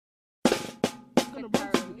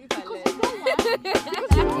Definitely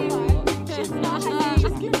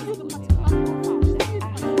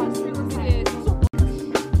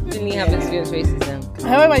have experienced racism.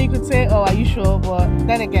 However, you could say, "Oh, are you sure?" But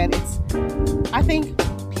then again, I think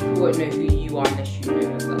People won't know who you are unless you know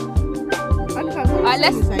yourself.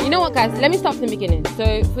 let's. You know what, guys? Let me start from the beginning.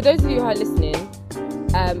 So, for those of you who are listening,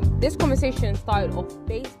 this conversation started off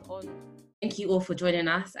based on. Thank you all for joining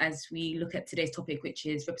us as we look at today's topic, which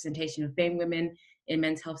is representation of BAME women in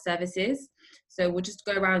mental health services. So we'll just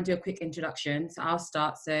go around and do a quick introduction. So I'll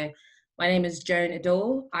start. So my name is Joan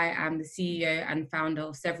Adol. I am the CEO and founder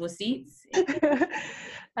of Several Seats.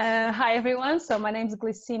 Hi everyone, so my name is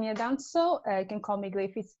Glycinia Danso. You can call me Gly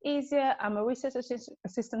if it's easier. I'm a research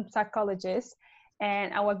assistant psychologist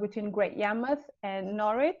and I work between Great Yarmouth and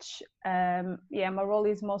Norwich. My role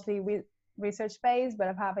is mostly research based, but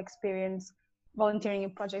I have experience volunteering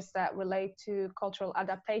in projects that relate to cultural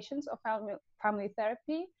adaptations of family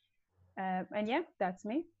therapy. That's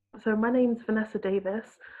me. So my name's Vanessa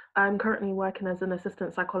Davis. I'm currently working as an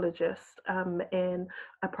assistant psychologist in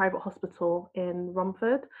a private hospital in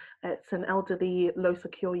Romford. It's an elderly low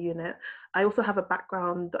secure unit. I also have a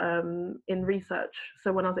background in research.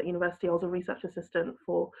 So when I was at university, I was a research assistant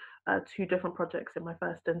for 2 different projects in my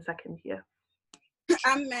first and second year.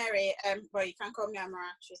 I'm Mary, well, you can call me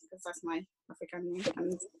Amarachi because that's my African name,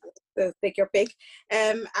 and so take your pick.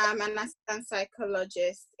 I'm an assistant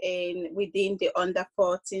psychologist within the under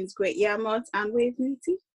 14s Great Yarmouth and Wave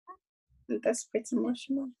Nitty. And that's pretty much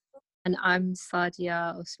more. And I'm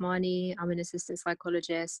Sadia Osmani. I'm an assistant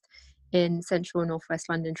psychologist in Central North West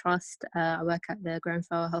London Trust. I work at the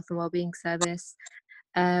Grenfell Health and Wellbeing Service.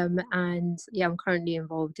 I'm currently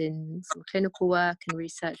involved in some clinical work and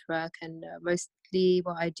research work, and mostly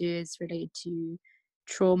what I do is related to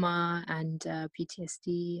trauma and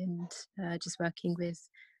PTSD and just working with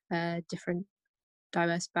different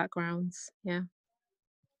diverse backgrounds. Yeah.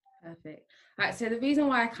 Perfect. All right, so the reason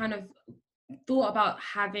why I kind of thought about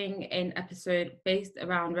having an episode based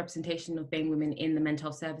around representation of BAME women in the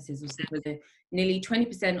mental health services was because nearly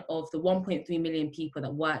 20% of the 1.3 million people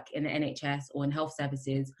that work in the NHS or in health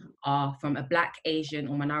services are from a Black, Asian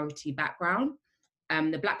or minority background.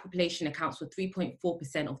 The Black population accounts for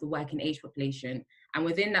 3.4% of the working age population. And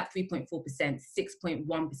within that 3.4%,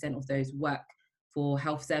 6.1% of those work for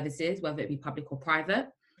health services, whether it be public or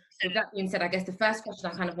private. So with that being said, I guess the first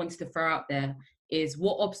question I kind of wanted to throw out there is,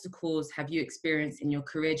 what obstacles have you experienced in your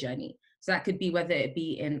career journey? So that could be whether it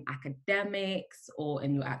be in academics or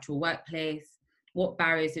in your actual workplace. What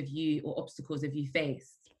barriers or obstacles have you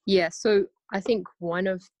faced? Yeah, so I think one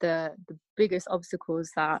of the biggest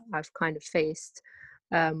obstacles that I've kind of faced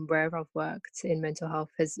wherever I've worked in mental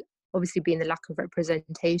health has obviously been the lack of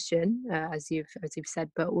representation, as you've said,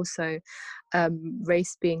 but also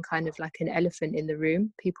race being kind of like an elephant in the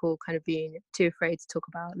room. People kind of being too afraid to talk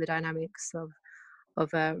about the dynamics of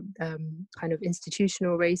kind of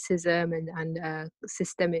institutional racism and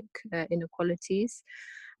systemic inequalities,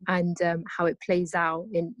 and how it plays out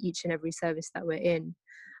in each and every service that we're in.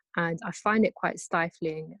 And I find it quite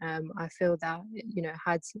stifling. I feel that,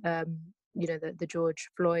 had the George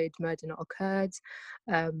Floyd murder not occurred,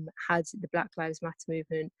 had the Black Lives Matter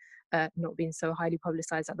movement not been so highly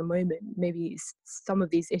publicized at the moment, maybe some of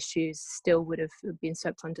these issues still would have been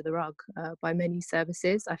swept under the rug by many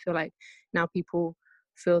services. I feel like now people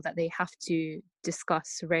feel that they have to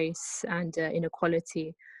discuss race and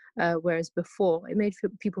inequality, whereas before it made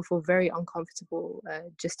people feel very uncomfortable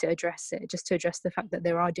just to address the fact that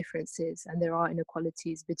there are differences and there are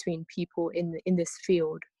inequalities between people in this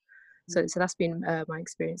field. So that's been my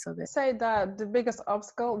experience of it. I'd say that the biggest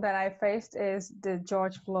obstacle that I faced is the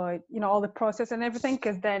George Floyd, all the process and everything,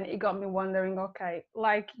 because then it got me wondering, okay,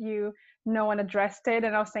 like no one addressed it,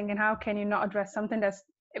 and I was thinking, how can you not address something that's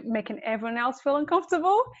making everyone else feel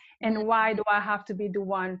uncomfortable? And why do I have to be the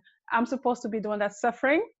one? I'm supposed to be the one that's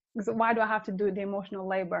suffering. So why do I have to do the emotional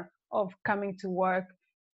labor of coming to work?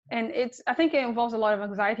 And I think it involves a lot of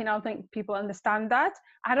anxiety, and I don't think people understand that.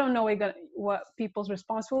 I don't know what people's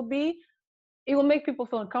response will be. It will make people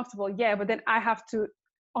feel uncomfortable, yeah, but then I have to,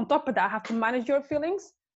 on top of that, I have to manage your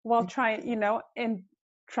feelings while trying, and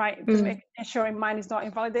trying to make ensuring mine is not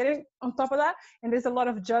invalidated on top of that. And there's a lot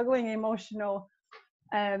of juggling emotional,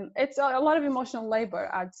 it's a lot of emotional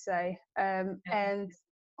labor, I'd say. And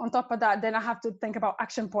on top of that, then I have to think about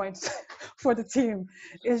action points for the team.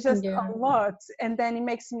 It's just a lot. And then it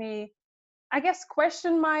makes me, I guess,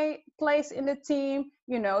 question my place in the team.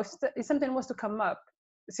 If something was to come up,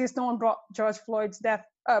 since no one brought George Floyd's death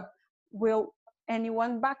up, will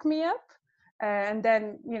anyone back me up? And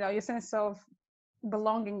then, your sense of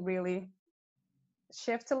belonging really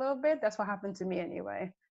shifts a little bit. That's what happened to me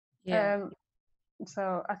anyway. Yeah.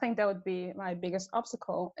 So I think that would be my biggest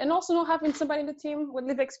obstacle, and also not having somebody in the team with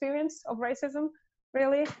lived experience of racism,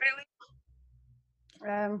 really.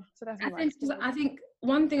 So that's my experience. I think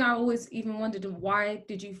one thing I always even wondered, why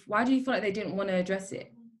do you feel like they didn't want to address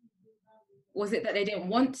it? Was it that they didn't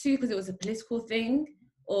want to because it was a political thing,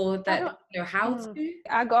 or that they didn't know how to?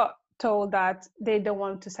 I got told that they don't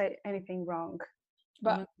want to say anything wrong,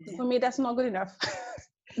 but for me that's not good enough.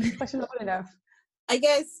 That's not good enough. I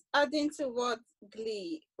guess adding to what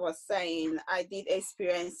Glee was saying, I did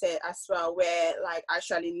experience it as well, where like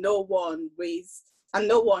actually no one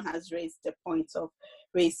has raised the point of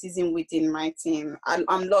racism within my team.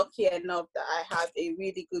 I'm lucky enough that I have a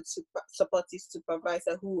really good supportive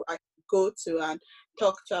supervisor who I go to and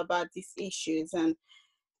talk to about these issues,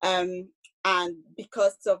 and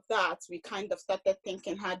because of that, we kind of started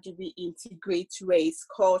thinking, how do we integrate race,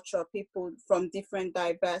 culture, people from different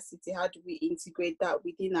diversity? How do we integrate that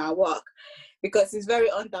within our work? Because it's very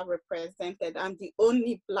underrepresented. I'm the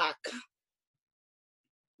only Black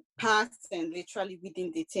person literally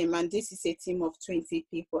within the team, and this is a team of 20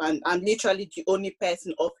 people, and I'm literally the only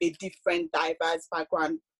person of a different diverse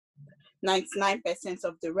background. 99%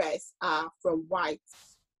 of the rest are from white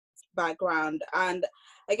background. And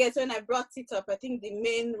I guess when I brought it up, I think the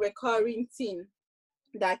main recurring theme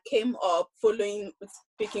that came up following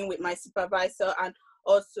speaking with my supervisor and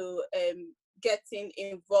also getting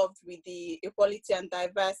involved with the equality and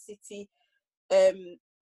diversity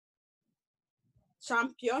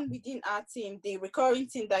champion within our team, the recurring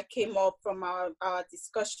thing that came up from our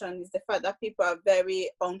discussion is the fact that people are very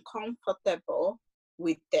uncomfortable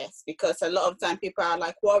with this, because a lot of time people are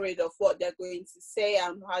like worried of what they're going to say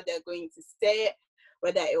and how they're going to say it,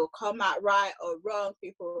 whether it will come out right or wrong.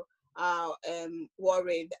 People are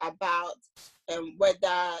worried about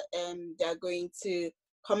whether they're going to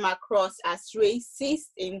come across as racist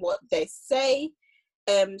in what they say.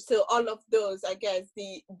 So all of those, I guess,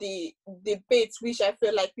 the bits which I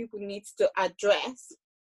feel like people need to address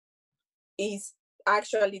is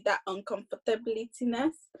actually that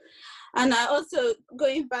uncomfortability-ness. And I also,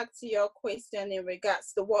 going back to your question in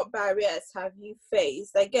regards to what barriers have you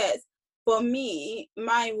faced, I guess for me,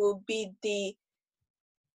 mine will be the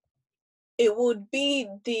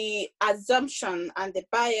assumption and the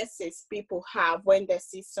biases people have when they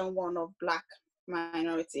see someone of Black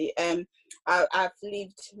minority. I've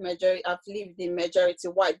lived in majority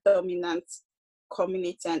white dominant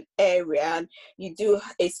community and area, and you do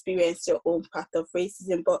experience your own part of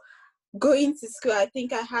racism. But going to school, I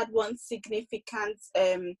think I had one significant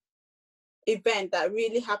event that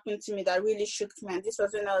really happened to me that really shook me, and this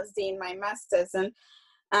was when I was doing my master's,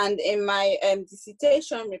 and in my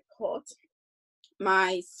dissertation report,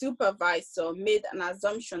 my supervisor made an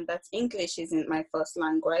assumption that English isn't my first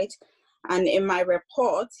language. And in my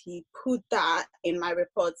report, he put that in my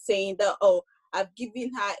report saying that, oh, I've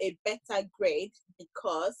given her a better grade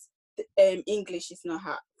because English is not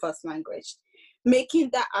her first language.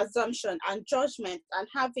 Making that assumption and judgment and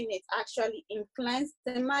having it actually influence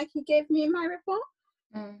the mark he gave me in my report,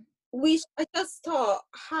 which I just thought,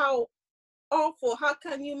 how awful. How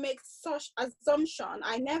can you make such assumption?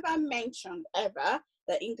 I never mentioned ever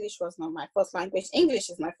that English was not my first language. English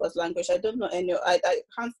is my first language. I don't know I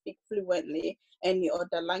can't speak fluently any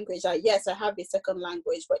other language. Yes, I have a second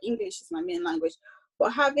language, but English is my main language.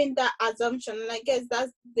 But having that assumption, and I guess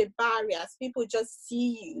that's the barriers. People just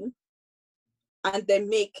see you and they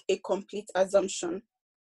make a complete assumption.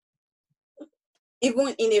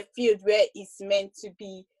 Even in a field where it's meant to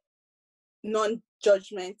be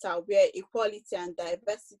non-judgmental, where equality and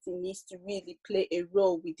diversity needs to really play a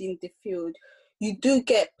role within the field, you do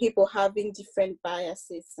get people having different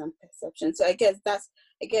biases and perceptions. So I guess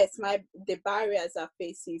the barriers I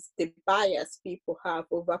face is the bias people have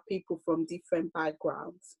over people from different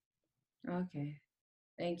backgrounds. Okay,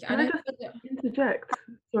 thank you. Can I just interject?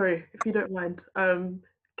 Sorry, if you don't mind. Can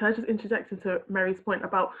I just interject into Mary's point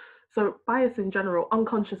about, so bias in general,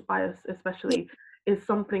 unconscious bias especially, is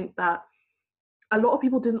something that a lot of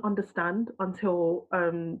people didn't understand until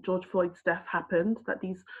George Floyd's death happened, that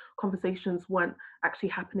these conversations weren't actually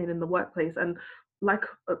happening in the workplace. And like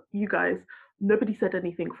you guys, nobody said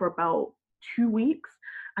anything for about 2 weeks.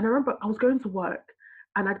 And I remember I was going to work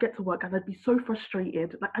and I'd get to work and I'd be so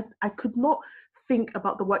frustrated. Like I could not think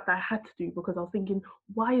about the work that I had to do because I was thinking,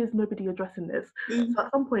 why is nobody addressing this? So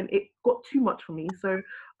at some point it got too much for me. So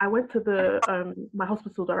I went to my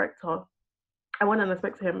hospital director. I went and I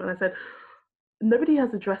spoke to him and I said, nobody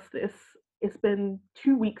has addressed this. It's been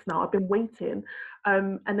 2 weeks now. I've been waiting.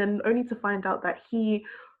 And then only to find out that he,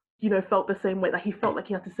 felt the same way, that he felt like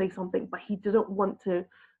he had to say something, but he didn't want to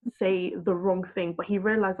say the wrong thing. But he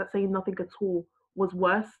realized that saying nothing at all was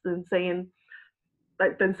worse than saying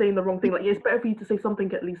the wrong thing. Like, it's better for you to say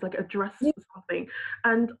something, at least like address something.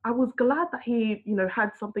 And I was glad that he,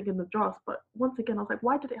 had something in the draft. But once again, I was like,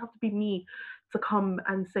 why did it have to be me to come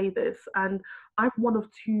and say this? And I'm one of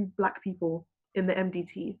 2 Black people in the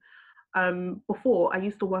MDT. Before, I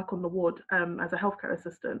used to work on the ward as a healthcare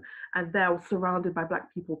assistant, and there I was surrounded by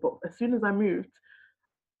Black people. But as soon as I moved,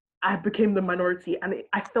 I became the minority, and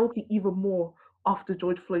I felt it even more after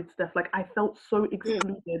George Floyd's death. Like, I felt so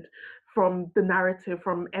excluded from the narrative,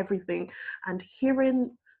 from everything, and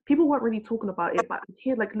hearing people weren't really talking about it, but I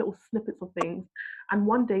hear like little snippets of things. And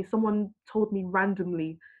one day, someone told me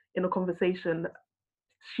randomly in a conversation,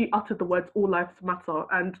 she uttered the words "All lives matter,"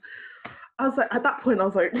 and I was like, at that point, I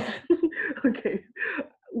was like, okay,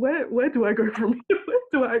 where do I go from here? Where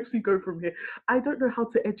do I actually go from here? I don't know how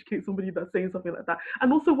to educate somebody that's saying something like that.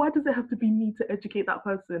 And also, why does it have to be me to educate that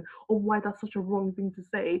person, or why that's such a wrong thing to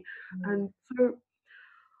say? And so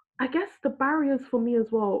I guess the barriers for me as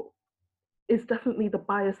well is definitely the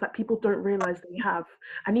bias that people don't realize they have.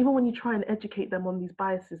 And even when you try and educate them on these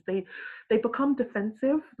biases, they become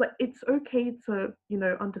defensive. Like, it's okay to,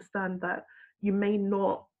 understand that you may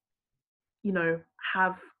not,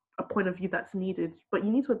 have a point of view that's needed, but you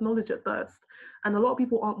need to acknowledge it first. And a lot of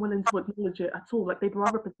people aren't willing to acknowledge it at all. Like, they'd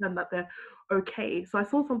rather pretend that they're okay. So I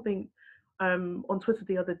saw something on Twitter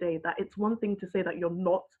the other day, that it's one thing to say that you're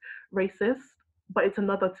not racist, but it's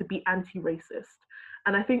another to be anti-racist.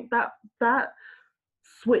 And I think that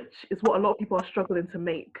switch is what a lot of people are struggling to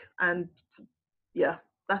make. And yeah,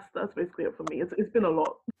 that's basically it for me. It's been a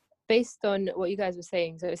lot. Based on what you guys were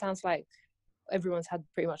saying, so it sounds like everyone's had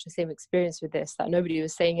pretty much the same experience with this, that nobody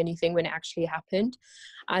was saying anything when it actually happened.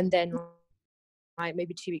 And then like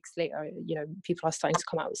maybe 2 weeks later, people are starting to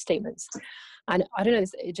come out with statements. And I don't know,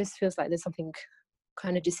 it just feels like there's something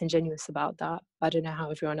kind of disingenuous about that. I don't know how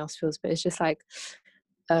everyone else feels, but it's just like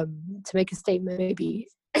to make a statement maybe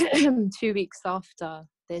 2 weeks after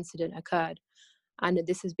the incident occurred, and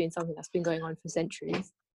this has been something that's been going on for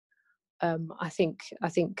centuries. I think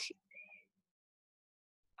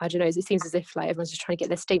I don't know, it seems as if like everyone's just trying to get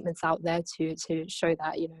their statements out there to show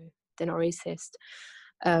that, they're not racist.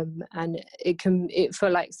 And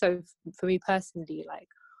for me personally, like,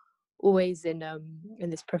 always in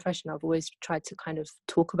this profession, I've always tried to kind of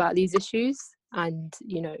talk about these issues, and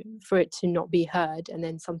for it to not be heard, and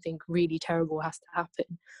then something really terrible has to happen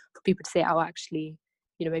for people to say, oh, actually,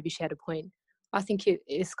 maybe she had a point. I think it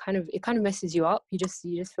kind of messes you up. You just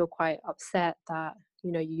feel quite upset that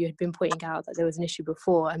you had been pointing out that there was an issue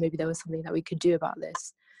before, and maybe there was something that we could do about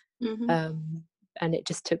this. And it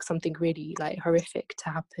just took something really like horrific to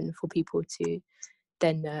happen for people to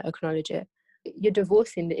then acknowledge it. You're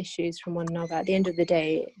divorcing the issues from one another. At the end of the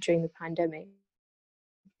day, during the pandemic,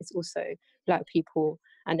 it's also Black people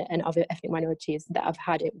and other ethnic minorities that have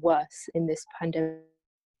had it worse in this pandemic.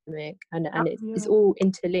 And it's all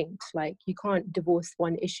interlinked. Like, you can't divorce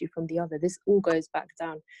one issue from the other. This all goes back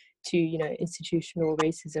down to institutional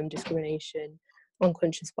racism, discrimination,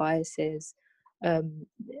 unconscious biases. I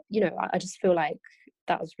just feel like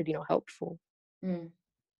that was really not helpful.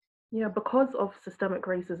 Yeah, because of systemic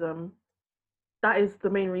racism, that is the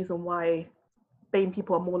main reason why BAME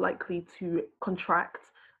people are more likely to contract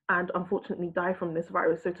and unfortunately die from this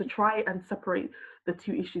virus. So to try and separate the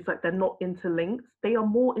two issues, like they're not interlinked, they are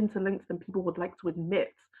more interlinked than people would like to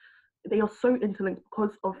admit. They are so interlinked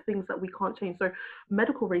because of things that we can't change. So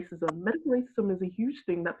medical racism is a huge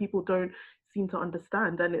thing that people don't seem to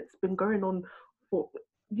understand, and it's been going on for,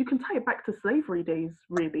 you can tie it back to slavery days,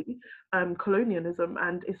 really, colonialism,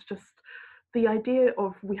 and it's just the idea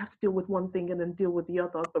of we have to deal with one thing and then deal with the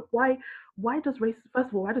other. But why does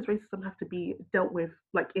racism have to be dealt with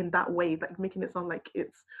like in that way, like making it sound like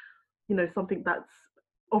it's something that's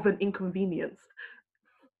of an inconvenience?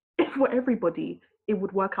 If for everybody, it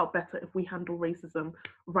would work out better if we handle racism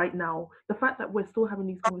right now. The fact that we're still having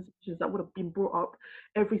these conversations that would have been brought up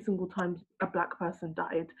every single time a Black person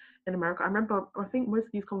died in America. I think most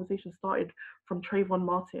of these conversations started from Trayvon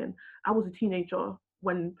Martin. I was a teenager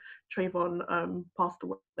when Trayvon passed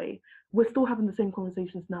away. We're still having the same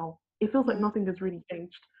conversations now. It feels like nothing has really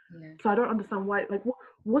changed. So I don't understand why, like,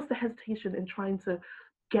 what's the hesitation in trying to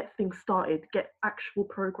get things started, get actual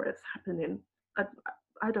progress happening?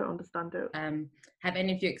 I don't understand it. Have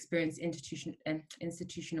any of you experienced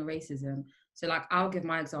institutional racism? So, like, I'll give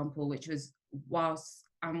my example, which was whilst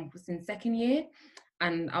I was in second year,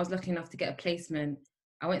 and I was lucky enough to get a placement.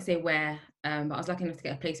 I won't say where, but I was lucky enough to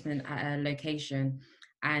get a placement at a location,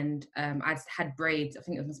 and I had braids. I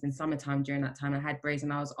think it must have been summertime during that time. I had braids,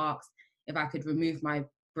 and I was asked if I could remove my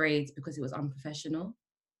braids because it was unprofessional.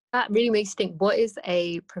 That really makes you think, what is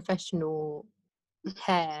a professional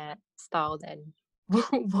hairstyle, then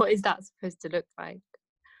what is that supposed to look like?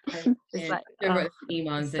 It's like, I wrote an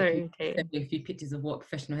email and it's so said, irritating. send me a few pictures of what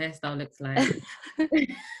professional hairstyle looks like.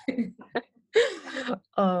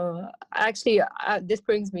 Actually, this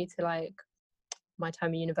brings me to like my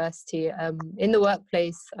time at university. In the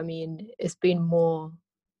workplace, I mean, it's been more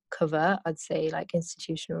covert, I'd say, like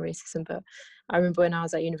institutional racism. But I remember when I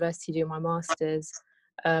was at university doing my master's,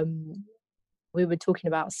 we were talking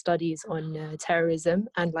about studies on terrorism,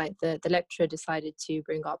 and like the lecturer decided to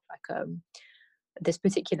bring up like this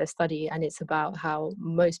particular study, and it's about how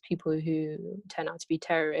most people who turn out to be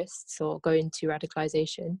terrorists or go into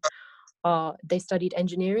radicalization they studied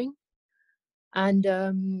engineering. And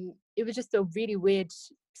it was just a really weird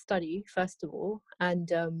study, first of all.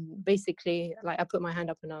 And basically, like, I put my hand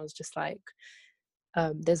up and I was just like,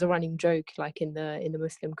 there's a running joke, like in the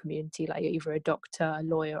Muslim community, like you're either a doctor, a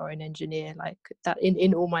lawyer, or an engineer, like that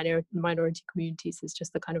in all minority communities is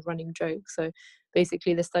just the kind of running joke. So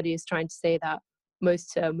basically, the study is trying to say that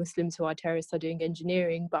most Muslims who are terrorists are doing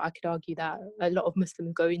engineering, but I could argue that a lot of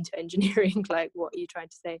Muslims go into engineering. Like, what are you trying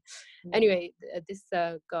to say? Anyway, this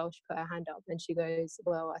girl, she put her hand up and she goes,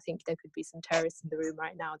 well, I think there could be some terrorists in the room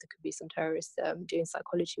right now. There could be some terrorists doing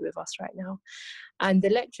psychology with us right now. And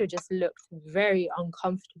the lecturer just looked very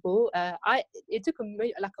uncomfortable. It took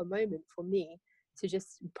a moment for me to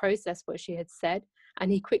just process what she had said,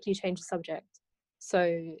 and he quickly changed the subject.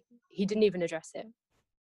 So he didn't even address it.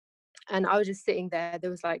 And I was just sitting there. There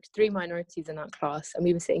was like 3 minorities in that class, and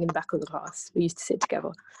we were sitting in the back of the class. We used to sit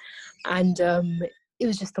together. And it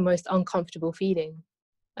was just the most uncomfortable feeling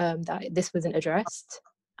that this wasn't addressed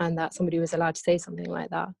and that somebody was allowed to say something like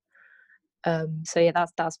that. So yeah,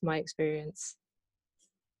 that's my experience.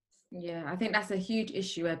 Yeah, I think that's a huge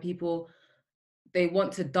issue where people, they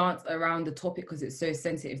want to dance around the topic because it's so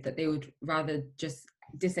sensitive that they would rather just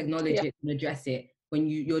disacknowledge it and address it, when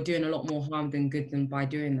you're doing a lot more harm than good. Than by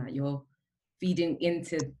doing that, you're feeding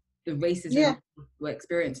into the racism we're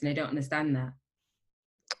experiencing. They don't understand that.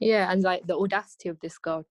 Yeah, and like the audacity of this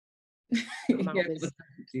girl come out with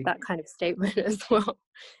that kind of statement as well.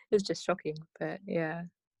 It's just shocking. But yeah,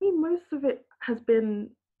 I mean, most of it has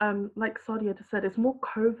been like Sadia just said, it's more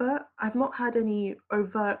covert. I've not had any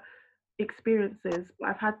overt experiences, but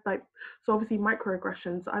I've had like, so obviously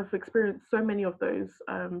microaggressions. I've experienced so many of those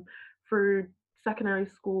through secondary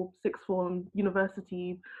school, sixth form,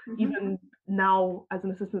 university, even now as an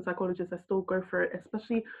assistant psychologist, I still go for it,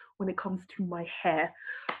 especially when it comes to my hair.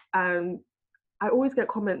 I always get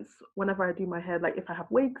comments whenever I do my hair, like if I have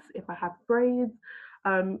wigs, if I have braids.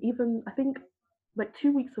 Even I think like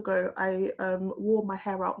 2 weeks ago, I wore my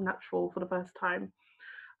hair out natural for the first time.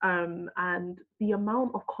 And the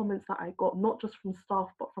amount of comments that I got, not just from staff,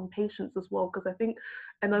 but from patients as well. Because I think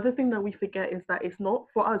another thing that we forget is that it's not,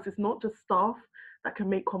 for us, it's not just staff that can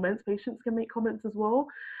make comments, patients can make comments as well.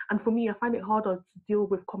 And for me, I find it harder to deal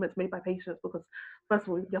with comments made by patients because, first of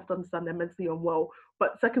all, you have to understand they're mentally unwell.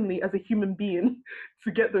 But secondly, as a human being,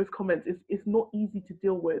 to get those comments is not easy to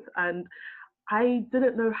deal with. And I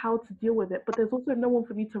didn't know how to deal with it, but there's also no one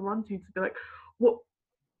for me to run to be like, what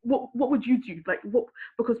would you do? Like, what?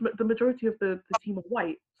 Because the majority of the team are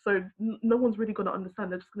white, so no one's really going to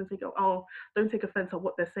understand. They're just going to say, oh, don't take offense at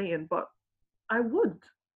what they're saying. But I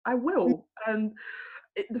will. And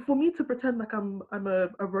for me to pretend like I'm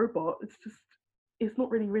a robot, it's not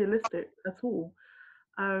really realistic at all.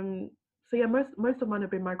 So yeah, most of mine have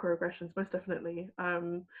been microaggressions, most definitely.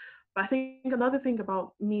 But I think another thing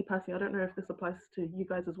about me personally, I don't know if this applies to you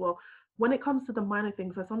guys as well. When it comes to the minor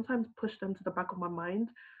things, I sometimes push them to the back of my mind,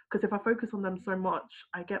 because if I focus on them so much,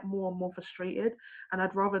 I get more and more frustrated, and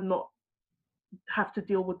I'd rather not have to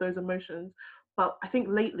deal with those emotions. But I think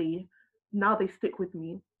lately, now they stick with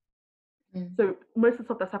me. So most of the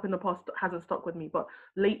stuff that's happened in the past hasn't stuck with me, but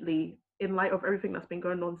lately, in light of everything that's been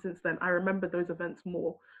going on since then, I remember those events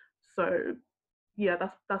more. So yeah,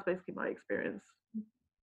 that's basically my experience.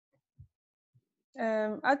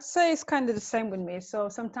 I'd say it's kind of the same with me. So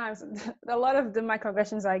sometimes a lot of the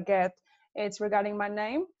microaggressions I get, it's regarding my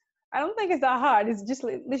name. I don't think it's that hard. It's just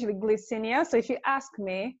literally Glycinia. So if you ask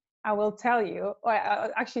me, I will tell you, or I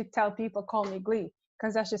actually tell people, call me Glee,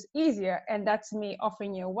 because that's just easier. And that's me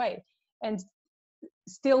offering you a way. And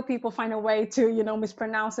still people find a way to,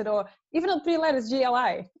 mispronounce it, or even the 3 letters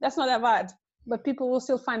GLI. That's not that bad. But people will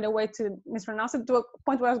still find a way to mispronounce it, to a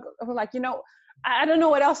point where I was like, I don't know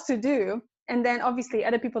what else to do. And then obviously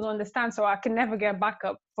other people don't understand, so I can never get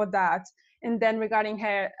backup for that. And then regarding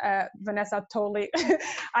hair, Vanessa, totally,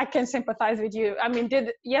 I can sympathize with you. I mean,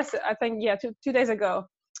 2 days ago,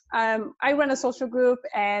 I run a social group,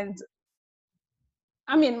 and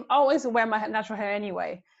I mean, I always wear my natural hair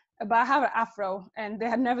anyway. but I have an afro, and they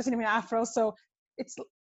had never seen me in an afro. So it's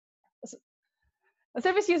the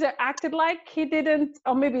service user acted like he didn't,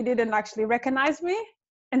 or maybe didn't actually recognize me.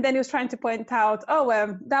 And then he was trying to point out,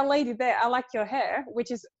 oh, that lady there, I like your hair,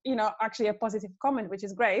 which is, actually a positive comment, which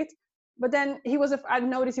is great. But then I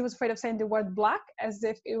noticed he was afraid of saying the word black as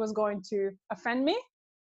if it was going to offend me.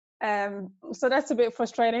 So that's a bit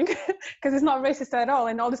frustrating because it's not racist at all.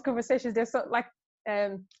 And all these conversations, there's so, like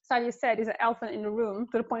Sadia said, is an elephant in the room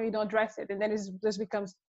to the point you don't address it. And then it just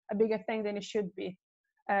becomes a bigger thing than it should be.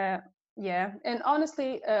 Yeah, and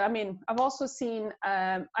honestly, I've also seen,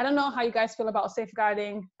 I don't know how you guys feel about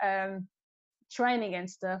safeguarding training and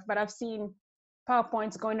stuff, but I've seen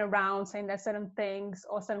PowerPoints going around saying that certain things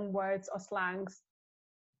or certain words or slangs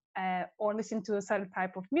or listen to a certain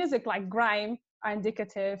type of music like grime are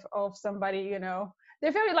indicative of somebody,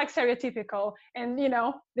 they're very like stereotypical, and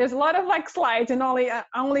there's a lot of like slides and I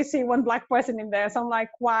only see one black person in there, so I'm like,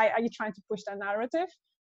 why are you trying to push that narrative?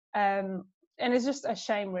 And it's just a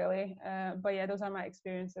shame, really. But yeah, those are my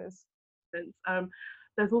experiences.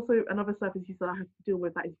 There's also another service user I have to deal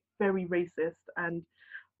with that is very racist, and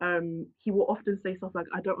he will often say stuff like,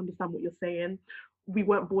 I don't understand what you're saying. We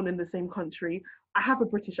weren't born in the same country. I have a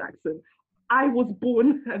British accent. I was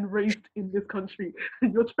born and raised in this country,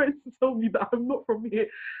 and you're trying to tell me that I'm not from here.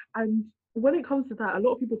 And when it comes to that, a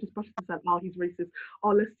lot of people just brush this out, oh, he's racist. Oh,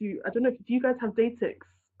 let's do, I don't know, do you guys have Datix?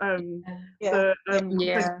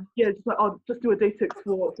 Just like, oh, just do a Datix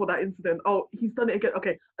for that incident. Oh, he's done it again.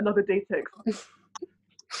 Okay, another Datix.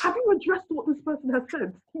 Have you addressed what this person has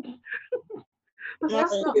said?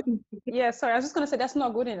 Yeah, sorry, I was just going to say that's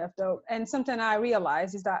not good enough though. And something I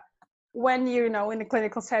realize is that when in a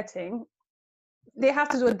clinical setting, they have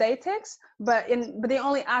to do a Datix, but they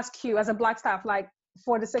only ask you as a black staff, like,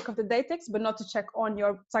 for the sake of the Datix, but not to check on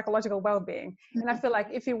your psychological well-being. And I feel like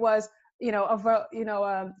if it was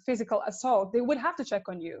physical assault, they would have to check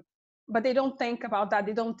on you, but they don't think about that.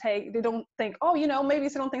 They don't think, oh, maybe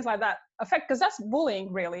certain things like that affect, because that's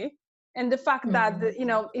bullying, really. And the fact that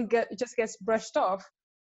it just gets brushed off,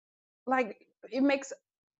 like, it makes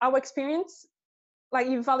our experience, like,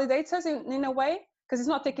 it validates us in a way, because it's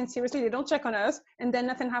not taken seriously. They don't check on us, and then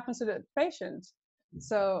nothing happens to the patient.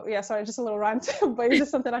 So yeah, sorry, just a little rant, but it's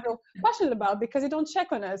just something I feel passionate about, because they don't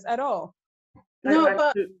check on us at all.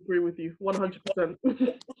 I agree with you 100%.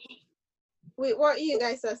 With what you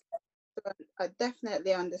guys are saying, I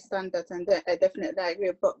definitely understand that, and I definitely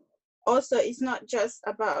agree. But also, it's not just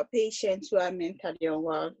about patients who are mentally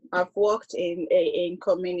unwell. I've worked in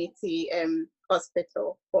community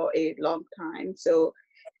hospital for a long time, so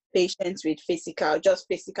patients with physical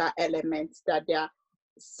elements, that they are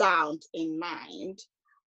sound in mind,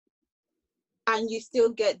 and you still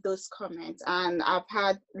get those comments. And I've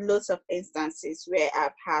had lots of instances where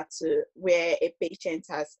where a patient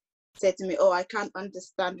has said to me, oh, I can't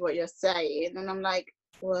understand what you're saying. And I'm like,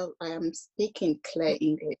 well, I am speaking clear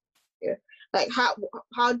English here. Like, how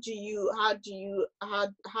do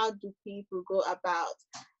people go about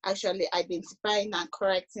actually identifying and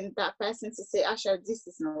correcting that person to say, actually, this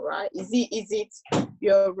is not right? Is it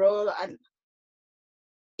your role? And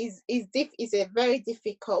is a very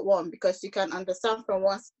difficult one, because you can understand from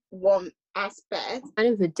one aspect.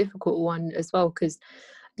 Kind of a difficult one as well, because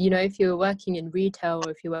if you're working in retail,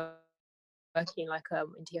 or if you're working like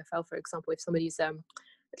in TFL, for example, if somebody's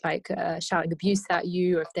shouting abuse at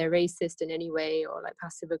you, or if they're racist in any way, or like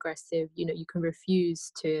passive aggressive, you can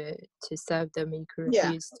refuse to serve them, and you can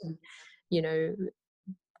refuse to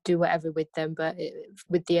do whatever with them. But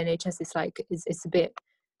with the NHS, it's a bit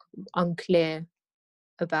unclear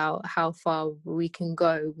about how far we can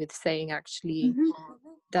go with saying, actually,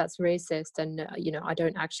 that's racist, and I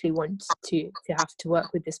don't actually want to have to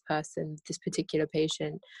work with this person, this particular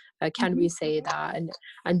patient. Can we say that? And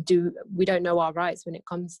we don't know our rights when it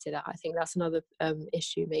comes to that. I think that's another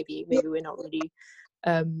issue. Maybe we're not really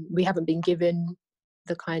we haven't been given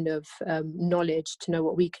the kind of knowledge to know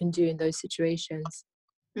what we can do in those situations.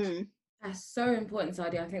 That's so important,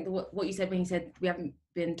 Sadia. I think what you said when you said we haven't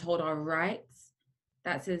been told our rights,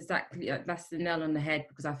 that's the nail on the head.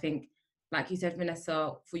 Because I think, like you said,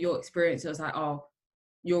 Vanessa, for your experience, it was like, oh,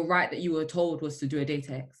 you're right that you were told was to do a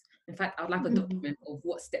Datix. In fact, I'd like a document of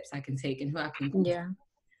what steps I can take and who I can call.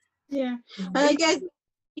 Yeah. And I guess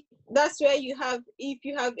that's where if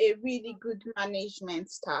you have a really good management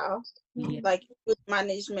style, like good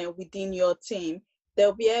management within your team,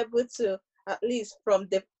 they'll be able to, at least from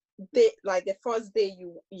the day, like the first day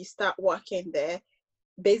you start working there,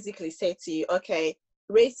 basically say to you, okay,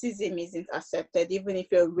 racism isn't accepted, even if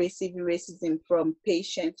you're receiving racism from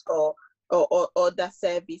patients or other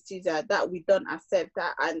services, that we don't accept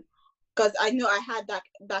that. And because I know I had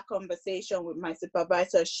that conversation with my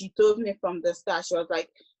supervisor. She told me from the start, she was like,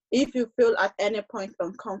 if you feel at any point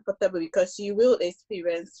uncomfortable, because you will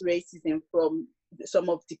experience racism from some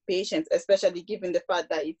of the patients, especially given the fact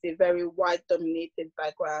that it's a very white dominated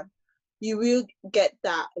background, you will get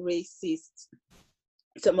that racist,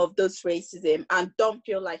 some of those racism, and don't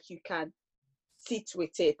feel like you can sit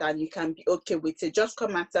with it and you can be okay with it. Just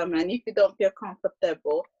come and tell me. And if you don't feel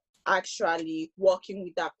comfortable actually working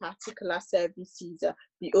with that particular service user,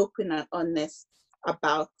 be open and honest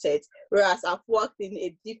about it. Whereas I've worked in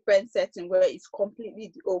a different setting where it's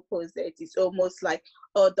completely the opposite. It's almost like,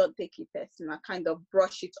 oh, don't take it personal, kind of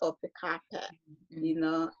brush it off the carpet, you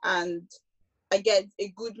know. And again, a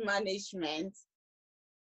good management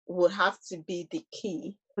would have to be the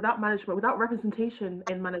key. Without management, without representation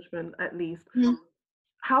in management, at least,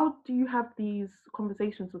 how do you have these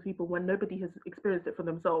conversations with people when nobody has experienced it for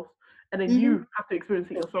themselves, and then you have to experience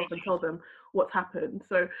it yourself and tell them what's happened?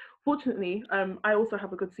 So fortunately, I also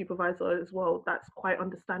have a good supervisor as well that's quite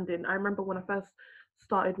understanding. I remember when I first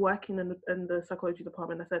started working in the psychology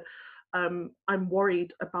department, I said, I'm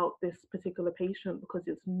worried about this particular patient because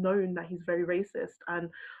it's known that he's very racist, and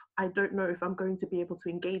I don't know if I'm going to be able to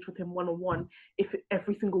engage with him one-on-one if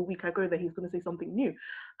every single week I go there he's going to say something new.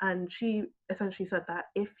 And she essentially said that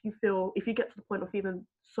if you get to the point of feeling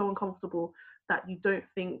so uncomfortable that you don't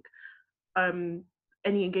think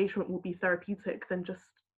any engagement will be therapeutic, then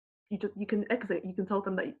you can exit. You can tell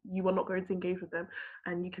them that you are not going to engage with them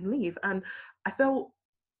and you can leave. And I felt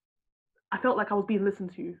like I was being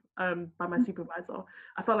listened to by my supervisor.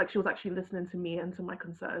 I felt like she was actually listening to me and to my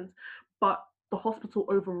concerns. But the hospital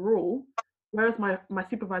overall, whereas my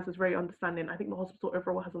supervisor is very understanding, I think the hospital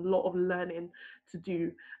overall has a lot of learning to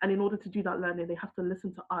do. And in order to do that learning, they have to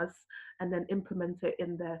listen to us and then implement it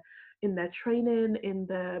in their training, in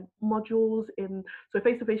their modules, so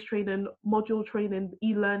face-to-face training, module training,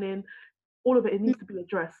 e-learning, all of it needs to be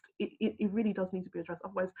addressed. It really does need to be addressed.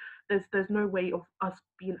 Otherwise, there's no way of us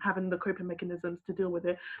having the coping mechanisms to deal with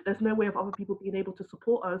it. There's no way of other people being able to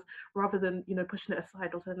support us, rather than pushing it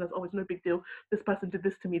aside or saying, "Oh, it's no big deal. This person did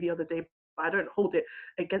this to me the other day, but I don't hold it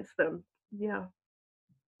against them." Yeah.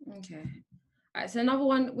 Okay. All right, so another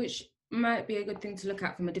one which might be a good thing to look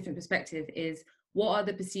at from a different perspective is, what are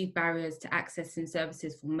the perceived barriers to accessing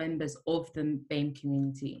services for members of the BAME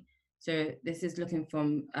community? So this is looking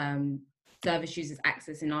from service users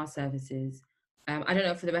accessing our services. I don't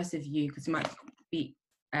know for the rest of you, because it might be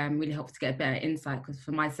really helpful to get a better insight, because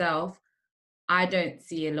for myself, I don't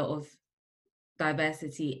see a lot of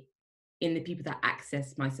diversity in the people that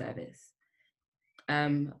access my service.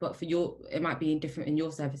 But for it might be different in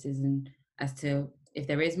your services, and as to if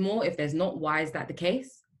there is more, if there's not, why is that the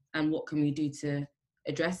case? And what can we do to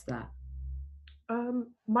address that?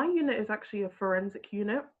 My unit is actually a forensic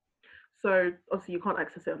unit. So obviously you can't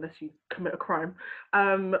access it unless you commit a crime.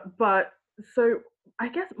 But so I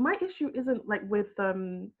guess my issue isn't like with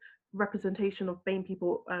representation of BAME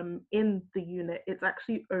people in the unit. It's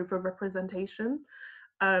actually over-representation,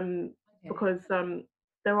 because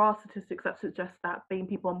there are statistics that suggest that BAME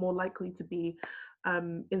people are more likely to be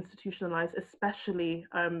institutionalized, especially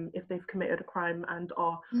if they've committed a crime and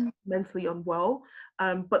are mentally unwell.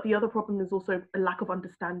 But the other problem is also a lack of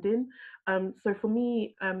understanding. So for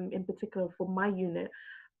me, in particular, for my unit,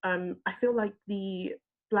 I feel like the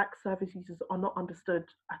Black service users are not understood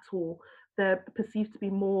at all. They're perceived to be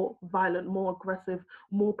more violent, more aggressive,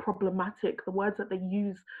 more problematic. The words that they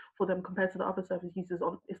use for them compared to the other service users,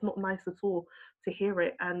 it's not nice at all to hear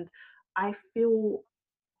it. And I feel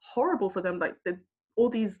horrible for them. Like all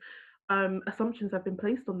these assumptions have been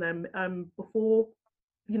placed on them before,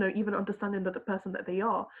 even understanding that the person that they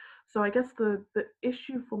are. So I guess the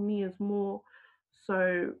issue for me is more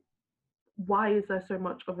so, why is there so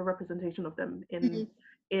much of a representation of them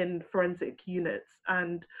in forensic units?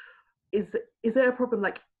 And is there a problem?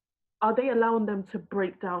 Like, are they allowing them to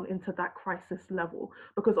break down into that crisis level?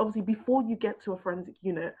 Because obviously before you get to a forensic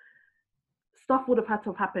unit, stuff would have had to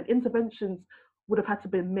have happened. Interventions would have had to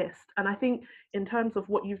be missed. And I think in terms of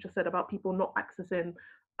what you've just said about people not accessing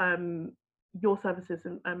your services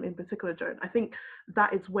in particular, Joan, I think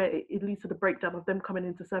that is where it leads to the breakdown of them coming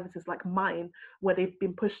into services like mine, where they've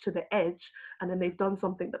been pushed to the edge and then they've done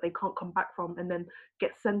something that they can't come back from, and then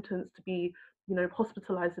get sentenced to be,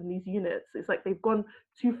 hospitalized in these units. It's like they've gone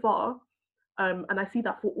too far. And I see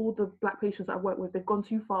that for all the Black patients I work with, they've gone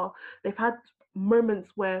too far. They've had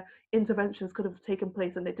moments where interventions could have taken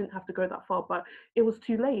place and they didn't have to go that far, but it was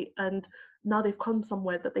too late, and now they've come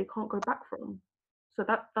somewhere that they can't go back from. So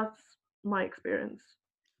that's my experience.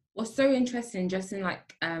 What's so interesting, just in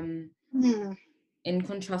like in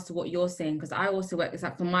contrast to what you're saying, because I also work, it's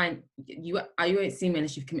like for mine, you won't see me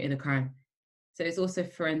unless you've committed a crime. So it's also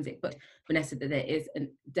forensic, but Vanessa, that there is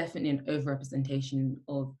definitely an overrepresentation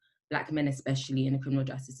of Black men, especially in the criminal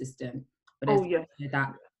justice system. But there's yes.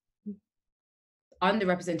 that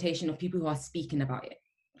underrepresentation of people who are speaking about it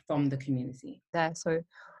from the community. There, so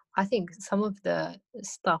I think some of the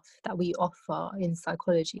stuff that we offer in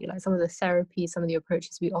psychology, like some of the therapy, some of the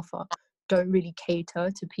approaches we offer, don't really cater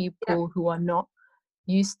to people who are not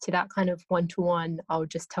used to that kind of one-to-one, I'll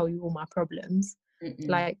just tell you all my problems.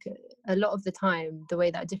 Like a lot of the time, the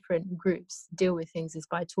way that different groups deal with things is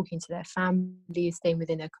by talking to their families, staying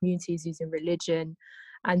within their communities, using religion.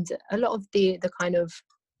 And a lot of the kind of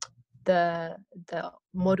the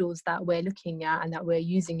models that we're looking at and that we're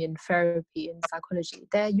using in therapy and psychology,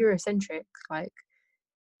 they're Eurocentric, like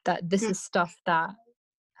that this is stuff that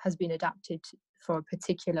has been adapted for a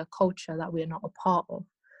particular culture that we're not a part of.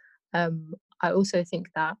 I also think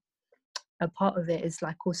that a part of it is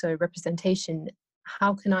like also representation.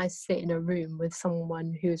 How can I sit in a room with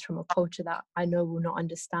someone who is from a culture that I know will not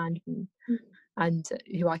understand me and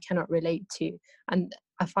who I cannot relate to? And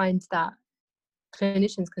I find that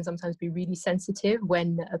clinicians can sometimes be really sensitive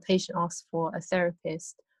when a patient asks for a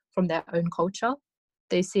therapist from their own culture.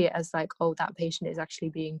 They see it as like, oh, that patient is actually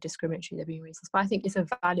being discriminatory, they're being racist. But I think it's a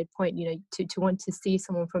valid point, you know, to want to see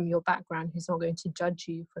someone from your background who's not going to judge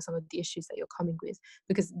you for some of the issues that you're coming with,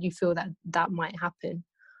 because you feel that that might happen.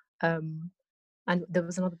 And there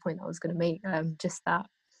was another point I was going to make, just that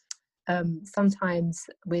sometimes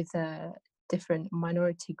with different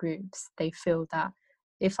minority groups, they feel that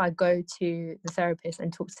if I go to the therapist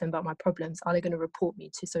and talk to them about my problems, are they going to report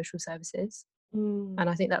me to social services? And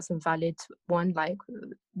I think that's a valid one. Like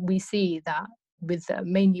we see that with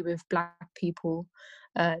mainly with Black people,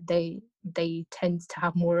 they tend to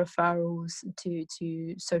have more referrals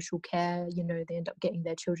to social care. You know, they end up getting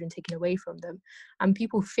their children taken away from them, and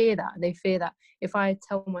people fear that. They fear that if I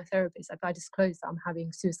tell my therapist, if I disclose that I'm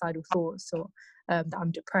having suicidal thoughts or that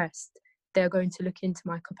I'm depressed, they're going to look into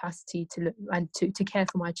my capacity to look and to care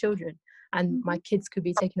for my children, and my kids could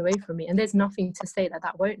be taken away from me. And there's nothing to say that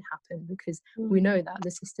that won't happen, because we know that the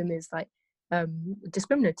system is like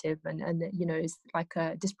discriminative and you know, is like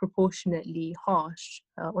disproportionately harsh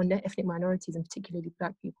on ethnic minorities and particularly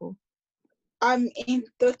Black people. In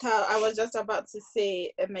total, I was just about to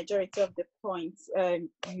say a majority of the points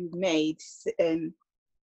you made.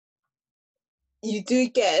 You do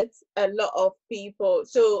get a lot of people,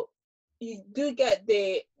 so you do get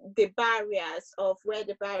the barriers of where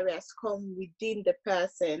the barriers come within the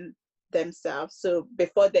person themselves. So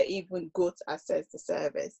before they even go to access the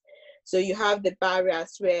service, so you have the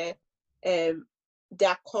barriers where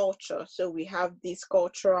their culture. So we have this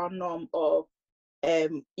cultural norm of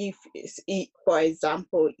if for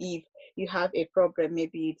example, if you have a problem,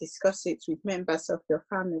 maybe you discuss it with members of your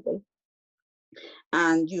family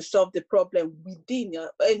and you solve the problem within your,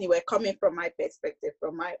 anyway, coming from my perspective,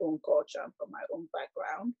 from my own culture and from my own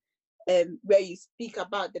background, where you speak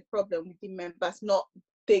about the problem within members, not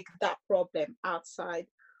take that problem outside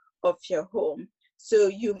of your home. So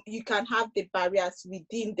you can have the barriers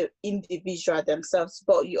within the individual themselves,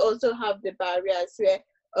 but you also have the barriers where,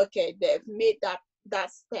 okay, they've made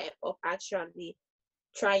that step of actually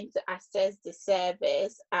trying to access the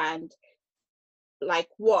service, and like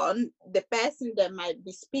one, the person they might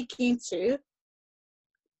be speaking to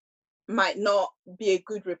might not be a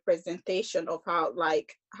good representation of how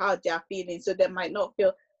they are feeling, so they might not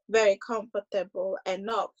feel very comfortable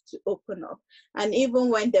enough to open up. And even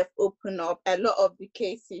when they've opened up, a lot of the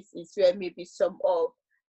cases is where maybe some of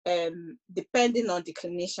depending on the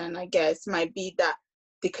clinician, I guess, might be that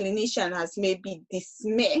the clinician has maybe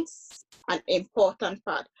dismissed an important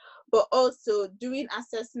part. But also during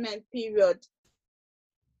assessment period,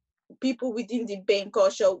 people within the BAME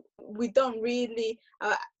culture, we don't really,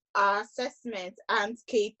 our assessments aren't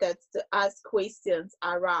catered to ask questions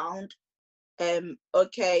around,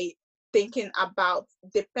 okay, thinking about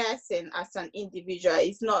the person as an individual.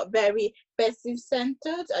 It's not very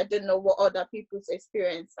person-centered. I don't know what other people's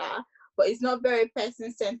experience are, but it's not very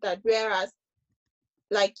person-centered, whereas,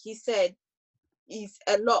 like you said, is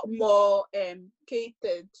a lot more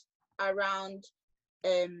catered around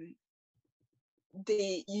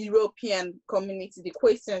the European community, the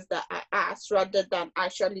questions that I ask, rather than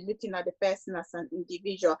actually looking at the person as an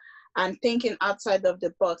individual and thinking outside of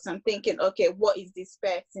the box and thinking, okay, what is this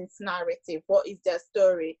person's narrative? What is their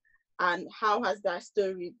story? And how has that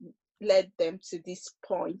story led them to this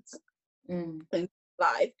point in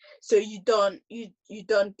life? So you don't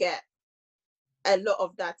get a lot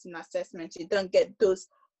of that in assessment. You don't get those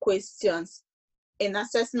questions in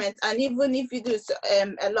assessment. And even if you do,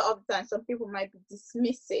 a lot of times, some people might be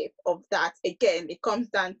dismissive of that. Again, it comes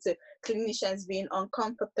down to clinicians being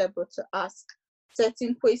uncomfortable to ask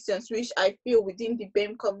certain questions, which I feel within the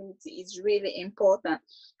BAME community is really important.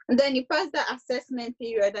 And then you pass the assessment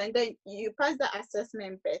period, and then you pass the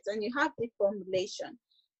assessment bit, and you have the formulation,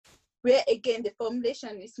 where again the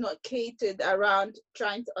formulation is not catered around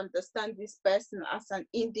trying to understand this person as an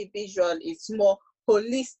individual. It's more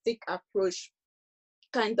holistic approach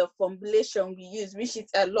kind of formulation we use, which is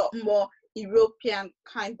a lot more European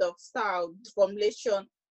kind of style formulation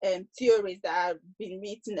and theories that have been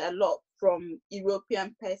written a lot from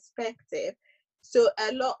European perspective. So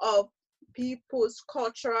a lot of people's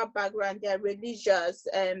cultural background, their religious,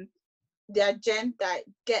 their gender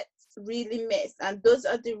gets really mixed, and those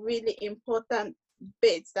are the really important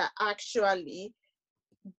bits that actually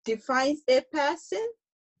defines a person.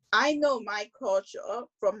 I know my culture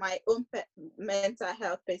from my own mental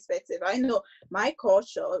health perspective. I know my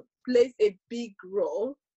culture plays a big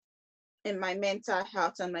role in my mental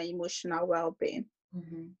health and my emotional well-being.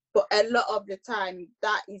 Mm-hmm. But a lot of the time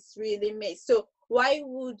that is really mixed. So why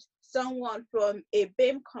would someone from a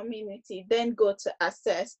BAME community then go to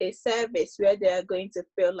access a service where they are going to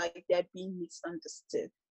feel like they're being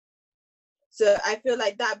misunderstood? So I feel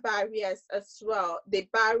like that barrier as well, the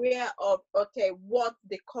barrier of, okay, what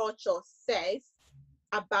the culture says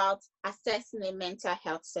about assessing a mental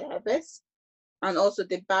health service, and also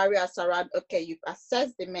the barriers around, okay, you've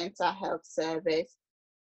assessed the mental health service,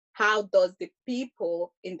 how does the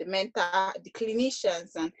people in the clinicians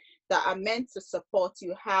and that are meant to support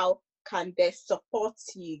you, how can they support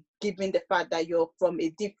you given the fact that you're from a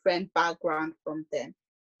different background from them?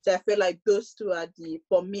 So I feel like those two are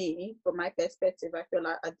for me, from my perspective, I feel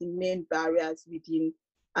like are the main barriers within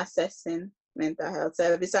assessing mental health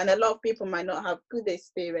service. And a lot of people might not have good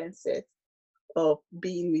experiences of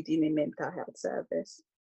being within a mental health service.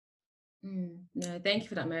 No, thank you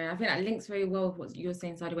for that, Mary. I think that links very well with what you're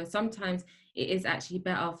saying, Sadie, where sometimes it is actually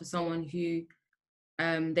better for someone who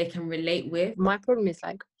they can relate with. My problem is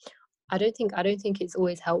like, I don't think it's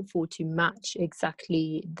always helpful to match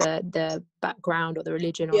exactly the background or the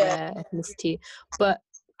religion or their ethnicity, but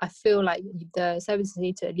I feel like the services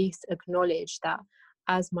need to at least acknowledge that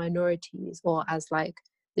as minorities, or as like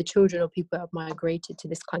the children of people who have migrated to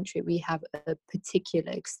this country, we have a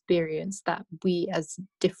particular experience that we as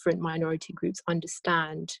different minority groups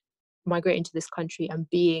understand migrating to this country and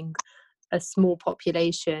being a small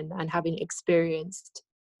population and having experienced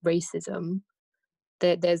racism.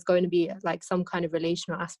 There's going to be like some kind of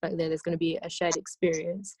relational aspect there. There's going to be a shared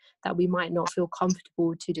experience that we might not feel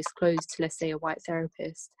comfortable to disclose to, let's say, a white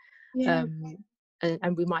therapist.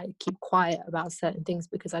 And we might keep quiet about certain things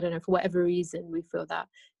because, I don't know, for whatever reason, we feel that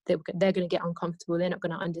they're going to get uncomfortable. They're not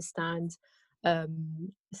going to understand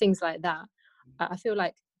things like that. I feel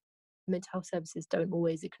like mental health services don't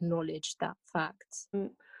always acknowledge that fact.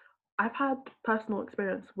 I've had personal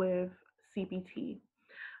experience with CBT.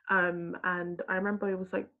 And I remember it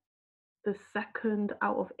was like the 2nd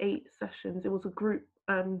out of 8 sessions. It was a group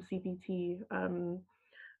CBT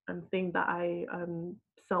thing that I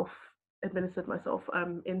self-administered myself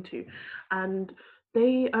into. And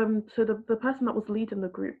they so the person that was leading the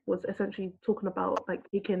group was essentially talking about like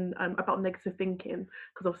taking about negative thinking,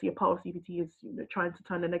 because obviously a part of CBT is, you know, trying to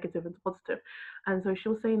turn the negative into positive. And so she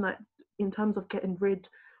was saying that in terms of getting rid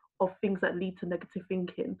of things that lead to negative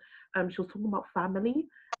thinking, she was talking about family,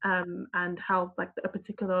 and how like a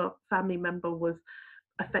particular family member was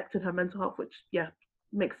affected her mental health, which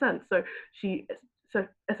makes sense. So she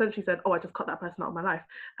essentially said, oh, I just cut that person out of my life.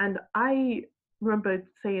 And I remember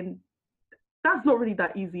saying, that's not really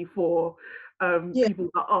that easy for people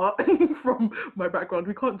that are from my background.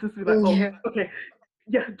 We can't just be like, oh, okay,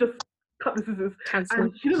 just cut the scissors. Cancel.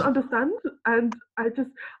 And she didn't understand, and I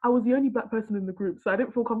was the only black person in the group, so I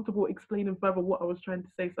didn't feel comfortable explaining further what I was trying to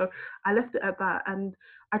say, so I left it at that. And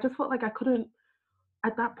I just felt like I couldn't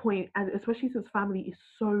at that point, and especially since family is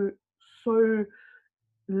so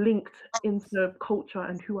linked into culture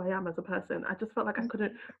and who I am as a person, I just felt like I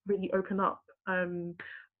couldn't really open up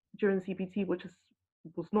during CBT, which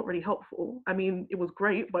was not really helpful. I mean, it was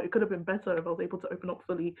great, but it could have been better if I was able to open up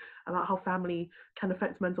fully about how family can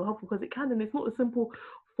affect mental health, because it can, and it's not as simple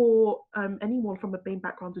for anyone from a BAME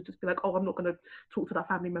background to just be like, oh, I'm not going to talk to that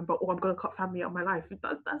family member, or I'm going to cut family out of my life.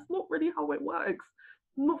 That's not really how it works.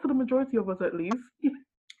 Not for the majority of us, at least.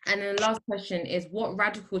 And then the last question is, what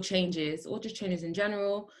radical changes, or just changes in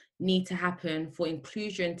general, need to happen for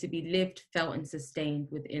inclusion to be lived, felt, and sustained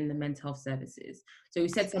within the mental health services? So we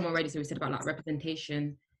said some already. So we said about like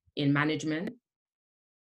representation in management.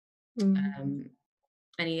 And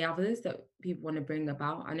Any others that people want to bring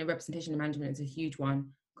about? I know representation and management is a huge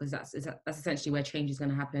one, because that's essentially where change is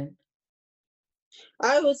going to happen.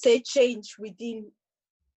 I would say change within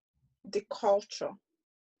the culture.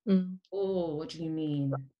 Oh, what do you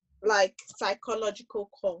mean? Like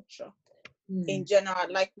psychological culture in general.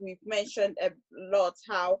 Like we've mentioned a lot,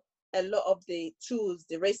 how a lot of the tools,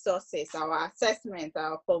 the resources, our assessment,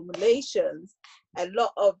 our formulations, a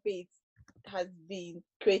lot of it has been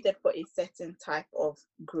created for a certain type of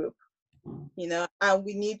group, you know, and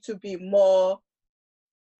we need to be more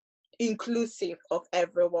inclusive of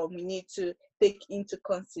everyone. We need to take into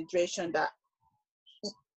consideration that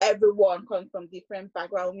everyone comes from different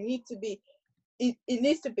backgrounds. We need to be, it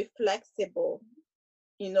needs to be flexible,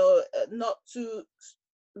 you know, not too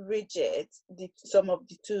rigid. Some of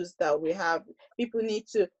the tools that we have, people need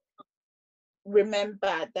to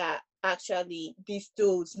remember that actually these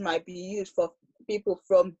tools might be used for people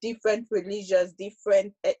from different religions,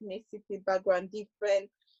 different ethnicity background, different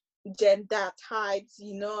gender types,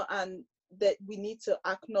 you know, and that we need to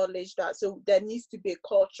acknowledge that. So there needs to be a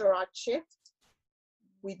cultural shift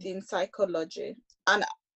within psychology. And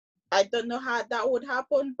I don't know how that would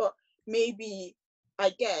happen, but maybe,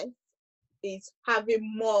 I guess, is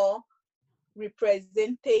having more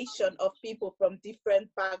representation of people from different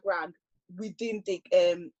backgrounds within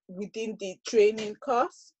the training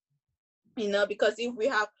course, you know, because if we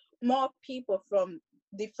have more people from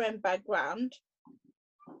different background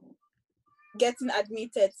getting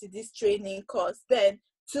admitted to this training course, then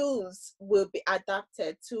tools will be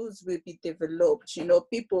adapted, tools will be developed, you know,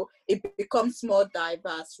 people, it becomes more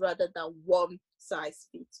diverse rather than one size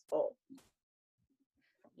fits all.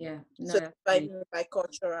 Yeah, no, So by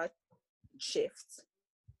cultural shifts.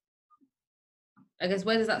 I guess,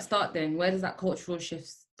 where does that start then? Where does that cultural shift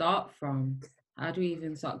start from? How do we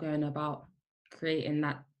even start going about creating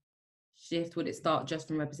that shift? Would it start just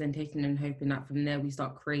from representation and hoping that from there we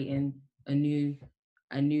start creating a new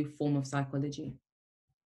form of psychology?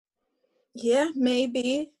 Yeah,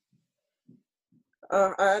 maybe.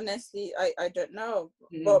 Honestly, I don't know,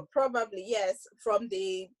 but probably yes. From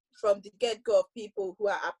the get-go of people who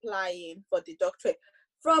are applying for the doctorate,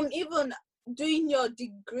 from even doing your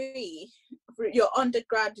degree, your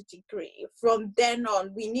undergraduate degree, from then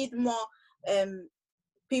on, we need more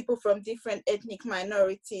people from different ethnic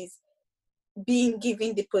minorities being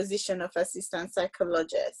given the position of assistant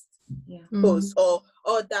psychologist post, or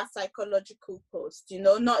that psychological post, you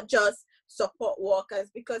know, not just support workers,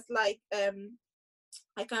 because like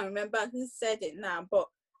I can't remember who said it now, but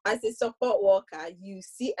as a support worker, you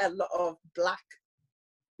see a lot of Black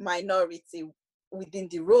minority within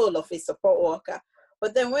the role of a support worker.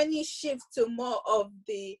 But then when you shift to more of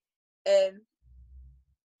the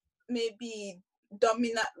maybe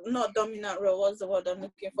not dominant role, what's the word I'm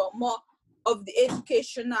looking for? More of the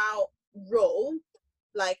educational role,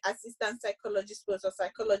 like assistant psychologist post or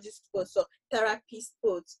psychologist post or therapist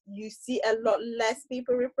post, you see a lot less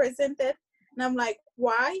people represented. And I'm like,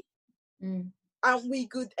 why? Aren't we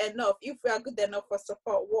good enough? If we are good enough for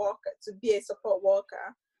support worker, to be a support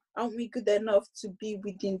worker, aren't we good enough to be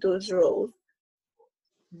within those roles?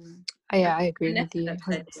 Yeah, I agree with you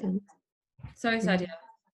 100%. Sorry, Sadia.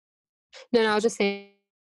 No, I was just saying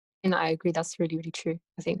that I agree. That's really, really true.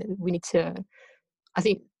 I think that we need to, I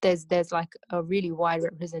think there's like a really wide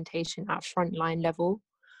representation at frontline level.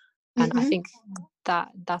 And I think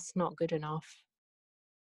that's not good enough.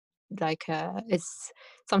 Like it's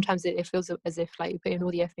sometimes it feels as if like you put in all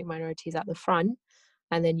the ethnic minorities at the front,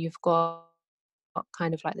 and then you've got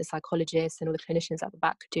kind of like the psychologists and all the clinicians at the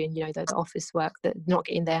back doing, you know, the office work, that not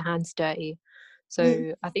getting their hands dirty.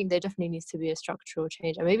 So I think there definitely needs to be a structural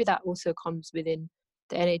change, and maybe that also comes within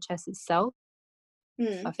the NHS itself.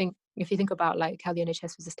 I think if you think about like how the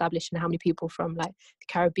NHS was established and how many people from like the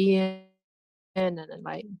Caribbean and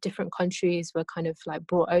like different countries were kind of like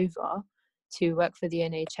brought over to work for the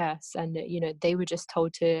NHS, and you know, they were just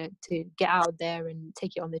told to get out there and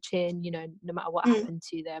take it on the chin, you know, no matter what happened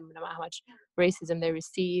to them, no matter how much racism they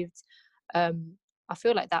received. I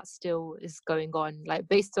feel like that still is going on, like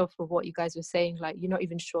based off of what you guys were saying, like you're not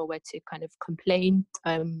even sure where to kind of complain.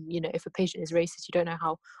 You know, if a patient is racist, you don't know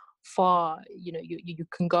how far, you know, you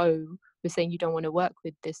can go with saying you don't want to work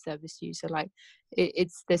with this service user. Like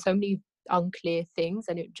it's there's so many unclear things,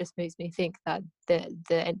 and it just makes me think that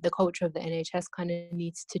the culture of the NHS kind of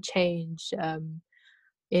needs to change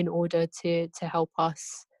in order to help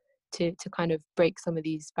us to kind of break some of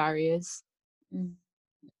these barriers.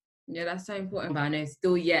 Yeah, that's so important. But I know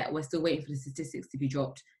still yet we're still waiting for the statistics to be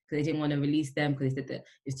dropped, because they didn't want to release them because they said that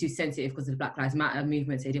it's too sensitive because of the Black Lives Matter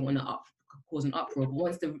movement, so they didn't want to cause an uproar. But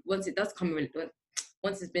once it does come,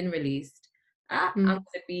 once it's been released, I'm going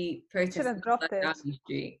to be Should protesting have dropped outside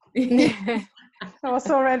it. Downing Street. I was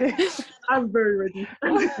so ready. I'm very ready.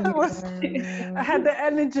 I had the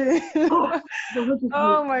energy. Oh,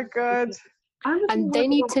 Oh my god. I'm just And they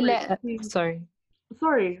need to let. Sorry.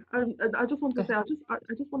 Sorry, I just want to Go say, I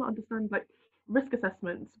just want to understand like risk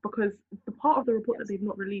assessments, because the part of the report that they've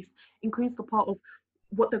not released includes the part of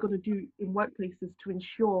what they're going to do in workplaces to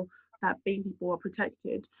ensure that BAME people are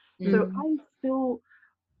protected. So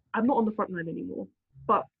I'm not on the front line anymore,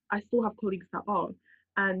 but I still have colleagues that are,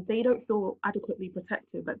 and they don't feel adequately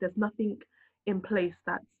protected. Like there's nothing in place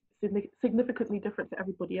that's significantly different to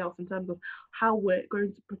everybody else in terms of how we're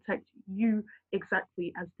going to protect you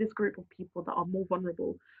exactly as this group of people that are more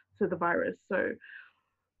vulnerable to the virus. So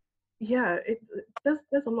yeah,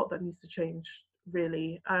 there's a lot that needs to change,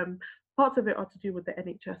 really. Parts of it are to do with the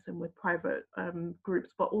NHS and with private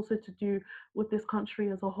groups, but also to do with this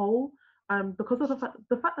country as a whole. Because of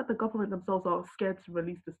the fact that the government themselves are scared to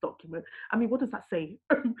release this document. I mean, what does that say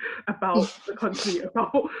about the country,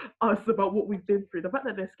 about us, about what we've been through? The fact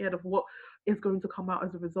that they're scared of what is going to come out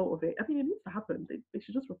as a result of it. I mean, it needs to happen. They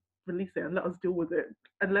should just release it and let us deal with it,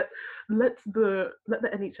 and let the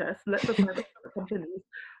NHS, let the private companies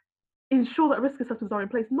ensure that risk assessments are in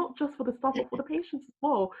place, not just for the staff, but for the patients as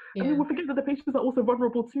well. I mean, we forget that the patients are also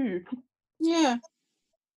vulnerable too. Yeah.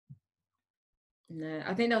 No,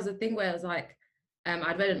 I think there was a thing where it was like,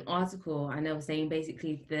 I'd read an article and they were saying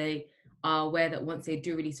basically they are aware that once they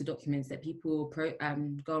do release the documents that people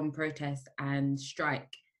will go on protest and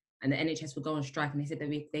strike, and the NHS will go on strike, and they said that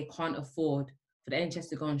they can't afford for the NHS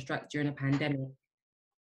to go on strike during a pandemic.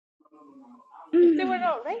 If they were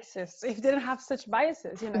not racist, if they didn't have such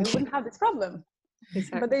biases, we wouldn't have this problem.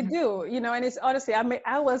 Exactly. But they do, and it's honestly,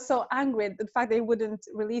 I was so angry at the fact they wouldn't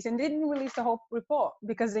release, and they didn't release the whole report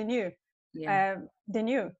because they knew. Yeah. They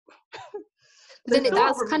knew. But then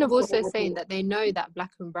that's kind of also saying that they know that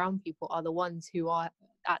Black and brown people are the ones who are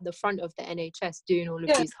at the front of the NHS doing all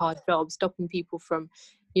of these hard jobs, stopping people from,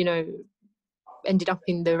 ended up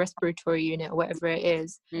in the respiratory unit or whatever it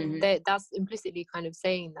is. That's implicitly kind of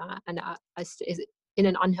saying that, and is in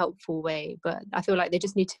an unhelpful way. But I feel like they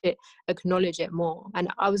just need to acknowledge it more. And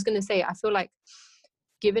I was going to say, I feel like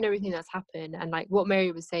given everything that's happened, and like what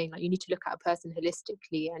Mary was saying, like you need to look at a person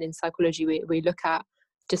holistically, and in psychology we look at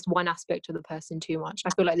just one aspect of the person too much.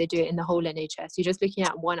 I feel like they do it in the whole NHS. You're just looking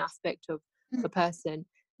at one aspect of a person.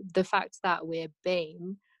 The fact that we're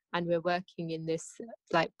BAME and we're working in this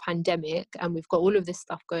like pandemic and we've got all of this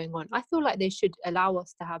stuff going on, I feel like they should allow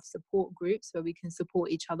us to have support groups where we can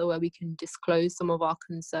support each other, where we can disclose some of our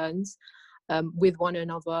concerns with one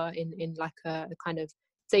another in like a kind of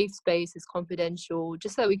safe space, is confidential,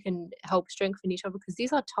 just so we can help strengthen each other, because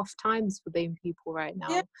these are tough times for BAME people right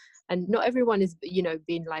now, and not everyone is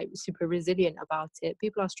being like super resilient about it.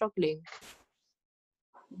 People are struggling.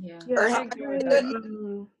 I agree.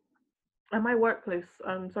 At my workplace,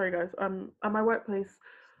 sorry guys, at my workplace,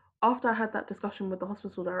 after I had that discussion with the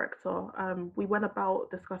hospital director, we went about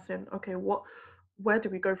discussing, okay, where do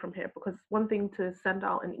we go from here? Because one thing to send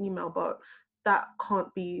out an email, but that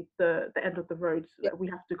can't be the end of the road. We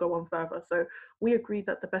have to go on further. So we agreed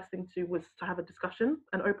that the best thing to do was to have a discussion,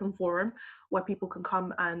 an open forum where people can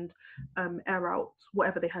come and air out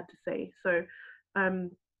whatever they had to say. So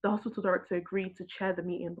the hospital director agreed to chair the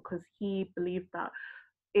meeting because he believed that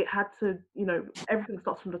it had to, everything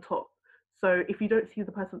starts from the top. So if you don't see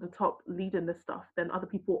the person at the top leading this stuff, then other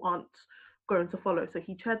people aren't going to follow. So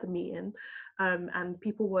he chaired the meeting, and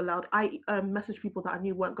people were allowed. I messaged people that I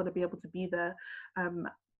knew weren't going to be able to be there,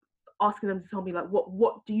 asking them to tell me like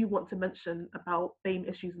what do you want to mention about BAME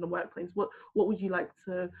issues in the workplace? What would you like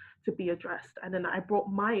to be addressed? And then I brought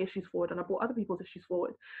my issues forward, and I brought other people's issues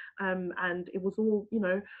forward, and it was all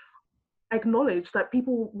acknowledged that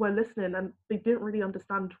people were listening and they didn't really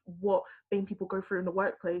understand what BAME people go through in the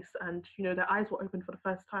workplace, and their eyes were open for the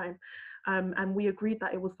first time, and we agreed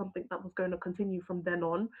that it was something that was going to continue from then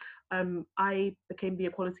on. I became the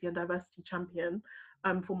equality and diversity champion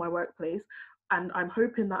for my workplace, and I'm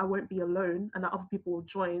hoping that I won't be alone and that other people will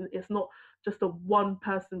join. It's not just a one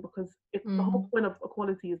person, because the whole point of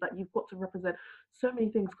equality is that you've got to represent so many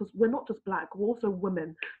things, because we're not just Black, we're also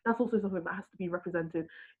women. That's also something that has to be represented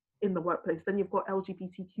in the workplace. Then you've got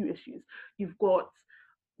LGBTQ issues, you've got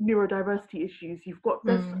neurodiversity issues,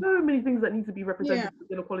 there's so many things that need to be represented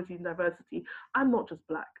in equality and diversity. I'm not just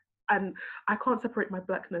Black, and I can't separate my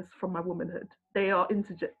Blackness from my womanhood. They are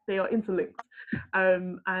interlinked,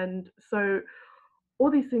 and so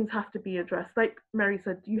all these things have to be addressed. Like Mary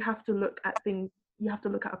said, you have to look at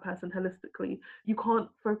a person holistically. You can't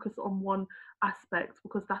focus on one aspect,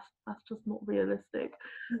 because that's just not realistic.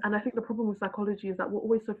 And I think the problem with psychology is that we're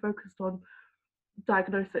always so focused on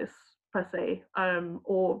diagnosis per se,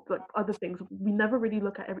 or like other things. We never really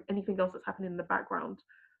look at anything else that's happening in the background,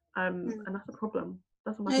 and that's a problem.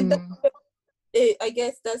 That's my And I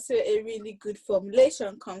guess that's where a really good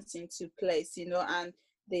formulation comes into place, and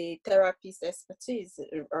the therapist expertise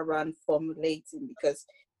around formulating, because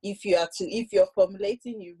if you're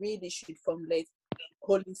formulating, you really should formulate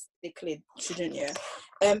holistically, shouldn't you?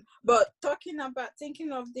 But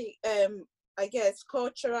thinking of the I guess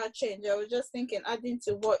cultural change, I was just thinking, adding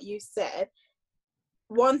to what you said,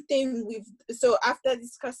 one thing so after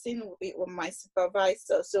discussing with my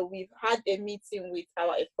supervisor, so we've had a meeting with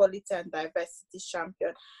our equality and diversity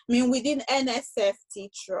champion. I mean, within NSFT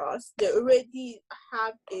Trust, they already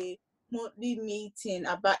have a monthly meeting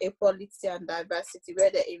about equality and diversity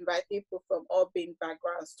where they invite people from all being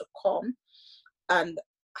backgrounds to come and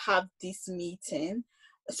have this meeting.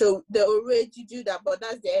 So they already do that, but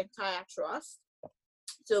that's the entire trust.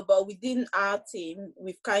 So, but within our team,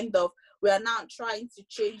 we are now trying to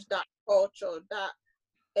change that culture,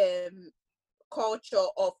 culture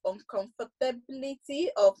of uncomfortability,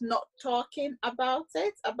 of not talking about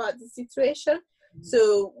the situation.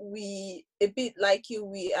 So we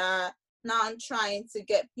are now trying to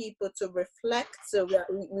get people to reflect. So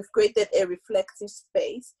we've created a reflective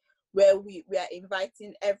space where we are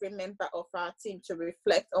inviting every member of our team to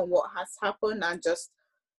reflect on what has happened and just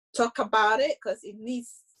talk about it, because it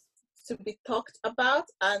needs to be talked about.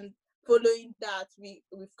 And following that, we've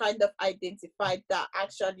kind of identified that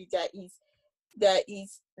actually there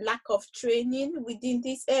is lack of training within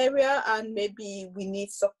this area, and maybe we need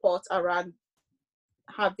support around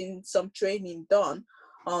having some training done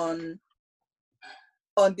on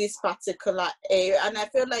this particular area. And I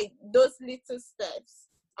feel like those little steps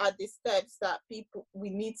are the steps that we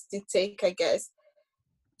need to take, I guess,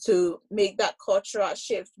 to make that cultural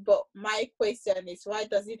shift. But my question is, why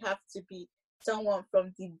does it have to be someone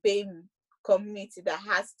from the BAME community that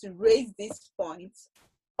has to raise this point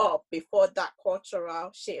up before that cultural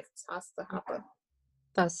shift has to happen?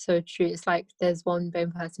 That's so true. It's like there's one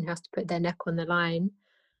BAME person who has to put their neck on the line,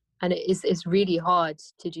 and it's really hard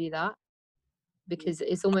to do that, because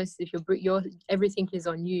it's almost if you're everything is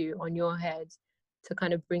on you, on your head, to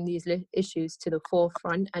kind of bring these issues to the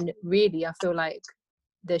forefront. And really, I feel like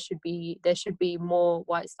there should be more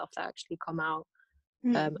white stuff that actually come out,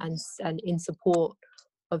 and in support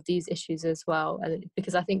of these issues as well. And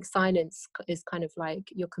because I think silence is kind of like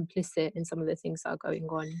you're complicit in some of the things that are going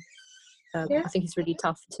on. I think it's really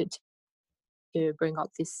tough to bring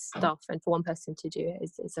up this stuff, and for one person to do it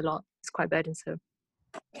is a lot. It's quite burdensome.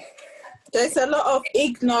 There's a lot of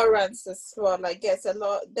ignorance as well. I guess a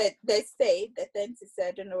lot that they tend to say,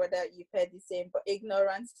 I don't know whether you've heard the same, but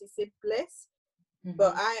ignorance is a bliss. Mm-hmm.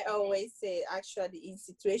 But I always say, actually, in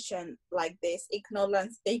situations like this,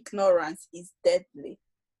 ignorance is deadly.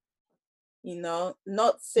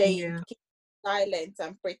 Not saying keep silent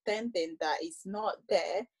and pretending that it's not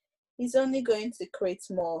there is only going to create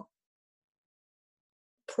more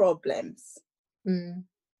problems.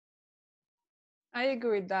 I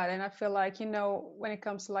agree with that. And I feel like, when it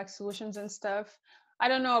comes to like solutions and stuff, I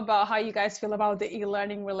don't know about how you guys feel about the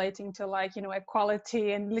e-learning relating to like,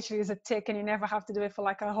 equality, and literally is a tick and you never have to do it for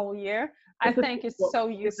like a whole year. I think it's so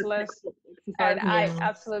useless, and I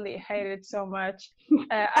absolutely hate it so much.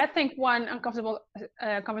 I think uncomfortable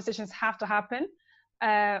conversations have to happen,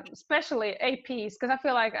 especially APs, because I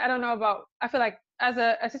feel like as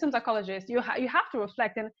a system psychologist, you have to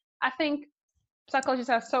reflect. And I think psychologists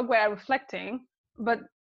are so great at reflecting, but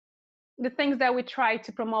the things that we try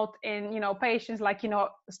to promote in patients, like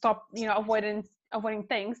stop avoiding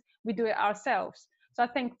things, we do it ourselves. So I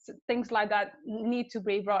think things like that need to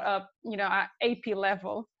be brought up at AP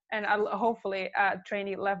level, and hopefully at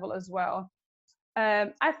trainee level as well.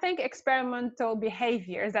 I think experimental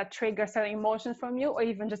behaviors that trigger certain emotions from you, or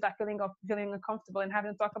even just that feeling uncomfortable and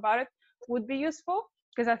having to talk about it, would be useful.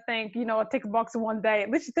 Because I think a tick box one day,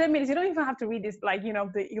 which 10 minutes, you don't even have to read this, like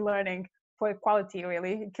the e-learning for equality,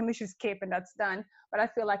 really. You can literally skip and that's done. But I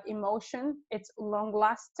feel like emotion, it's long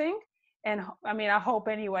lasting, and I mean, I hope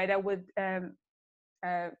anyway that would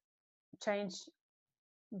change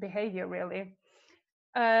behavior, really.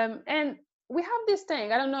 And we have this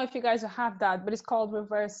thing, I don't know if you guys have that, but it's called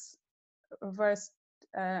reverse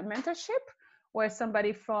mentorship, where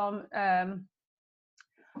somebody from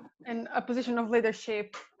in a position of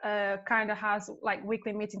leadership kind of has like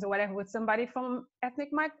weekly meetings or whatever with somebody from ethnic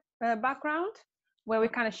background, where we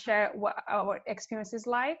kind of share what our experience is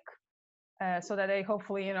like, so that they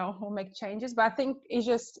hopefully will make changes. But I think it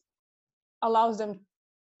just allows them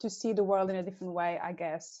to see the world in a different way, I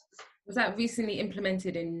guess. Was that recently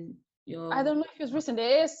implemented in I don't know if it was recent.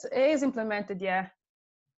 It is implemented, yeah.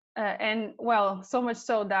 And well, so much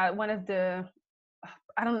so that one of the,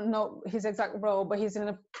 I don't know his exact role, but he's in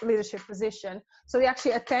a leadership position. So he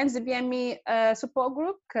actually attends the BME support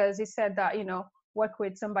group, because he said that, you know, work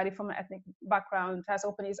with somebody from an ethnic background has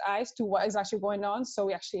opened his eyes to what is actually going on. So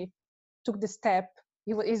he actually took the step.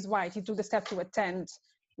 He's right. He took the step to attend,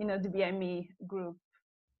 you know, the BME group.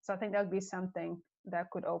 So I think that would be something that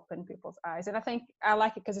could open people's eyes. And I think I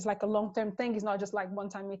like it because it's like a long-term thing. It's not just like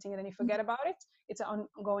one-time meeting and then you forget about it. It's an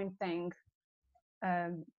ongoing thing.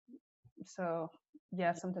 So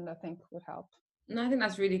yeah, something that I think would help. No, I think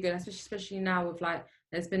that's really good, especially now with like,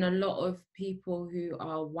 there's been a lot of people who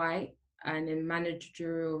are white and in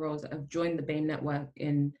managerial roles that have joined the BAME network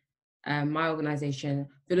in my organization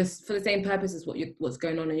for the same purpose as what's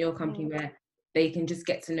going on in your company, where they can just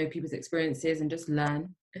get to know people's experiences and just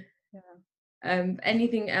learn. Yeah.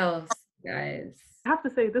 Anything else, guys? I have to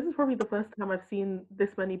say, this is probably the first time I've seen this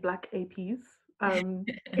many Black APs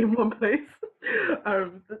in one place.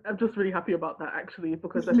 I'm just really happy about that, actually,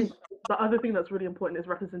 because I think the other thing that's really important is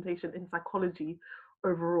representation in psychology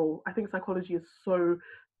overall. I think psychology is so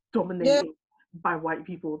dominated by white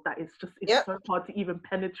people that it's so hard to even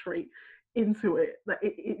penetrate into it. Like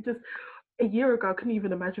it just, a year ago, I couldn't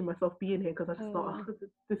even imagine myself being here because I just thought, oh,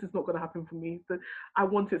 this is not going to happen for me. But I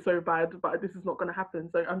want it so bad, but this is not going to happen.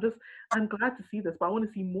 So I'm glad to see this, but I want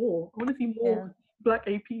to see more. I want to see more Black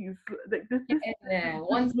APs. Like this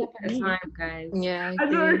one step at a time, guys. Yeah, I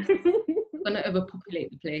know. I'm gonna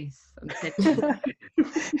overpopulate the place.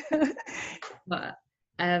 But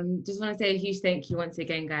just want to say a huge thank you once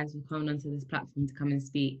again, guys, for coming onto this platform to come and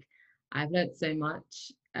speak. I've learned so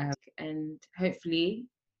much, and hopefully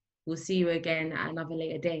we'll see you again at another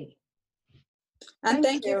later date. And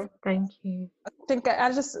thank you. Thank you. I think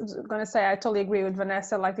I just going to say I totally agree with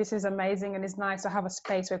Vanessa. Like, this is amazing, and it's nice to have a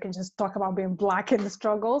space where we can just talk about being Black and the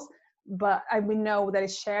struggles. But we know that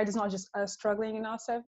it's shared. It's not just us struggling in ourselves.